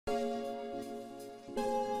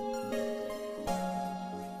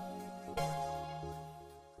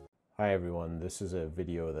Hi everyone, this is a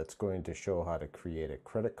video that's going to show how to create a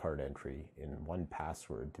credit card entry in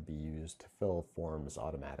 1Password to be used to fill forms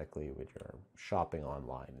automatically when you're shopping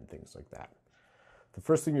online and things like that. The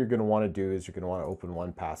first thing you're going to want to do is you're going to want to open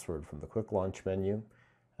 1Password from the quick launch menu.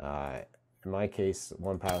 In my case,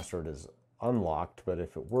 1Password is unlocked, but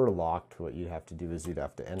if it were locked, what you'd have to do is you'd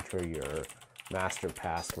have to enter your master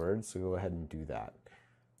password, so go ahead and do that.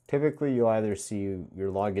 Typically, you'll either see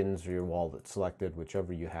your logins or your wallet selected,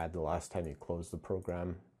 whichever you had the last time you closed the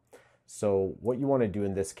program. So what you want to do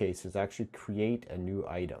in this case is actually create a new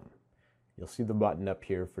item. You'll see the button up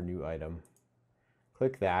here for new item.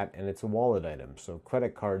 Click that, and it's a wallet item. So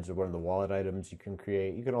credit cards are one of the wallet items you can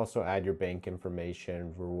create. You can also add your bank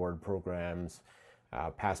information, reward programs,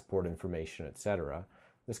 passport information, etc. In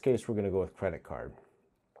this case, we're going to go with credit card.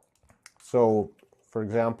 So for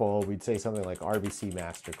example, we'd say something like RBC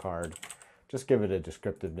MasterCard. Just give it a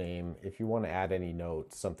descriptive name. If you want to add any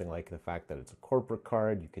notes, something like the fact that it's a corporate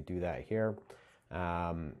card, you could do that here.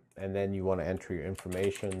 And then you want to enter your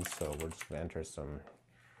information. So we're just going to enter some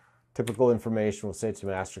typical information. We'll say it's a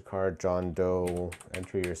MasterCard, John Doe.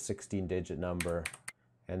 Enter your 16-digit number,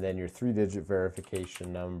 and then your 3-digit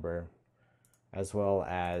verification number, as well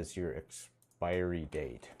as your expiry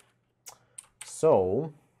date.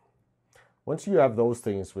 So once you have those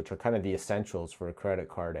things, which are kind of the essentials for a credit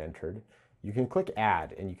card entered, you can click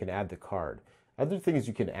add and you can add the card. Other things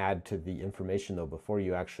you can add to the information though before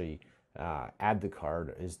you actually add the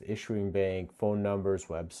card is the issuing bank, phone numbers,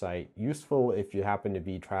 website. Useful if you happen to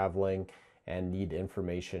be traveling and need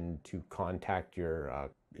information to contact your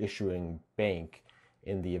issuing bank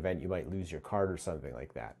in the event you might lose your card or something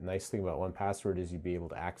like that. The nice thing about 1Password is you'd be able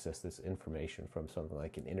to access this information from something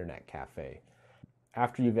like an internet cafe.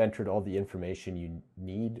 After you've entered all the information you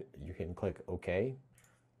need, you can click OK,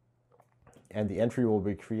 and the entry will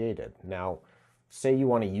be created. Now, say you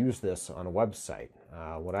want to use this on a website.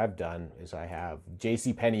 What I've done is I have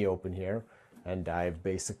JCPenney open here, and I've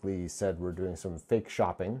basically said we're doing some fake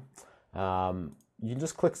shopping. You can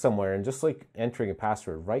just click somewhere, and just like entering a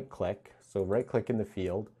password, right-click. So right-click in the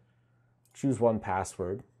field, choose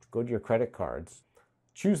 1Password, go to your credit cards,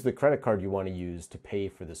 choose the credit card you want to use to pay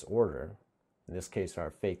for this order. In this case,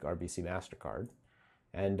 our fake RBC MasterCard,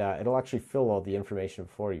 and it'll actually fill all the information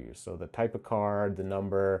for you. So the type of card, the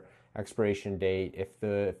number, expiration date. If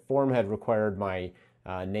the form had required my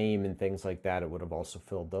name and things like that, it would have also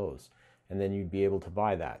filled those. And then you'd be able to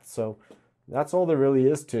buy that. So that's all there really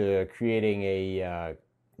is to creating a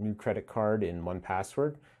new credit card in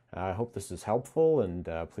 1Password. I hope this is helpful, and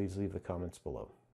please leave the comments below.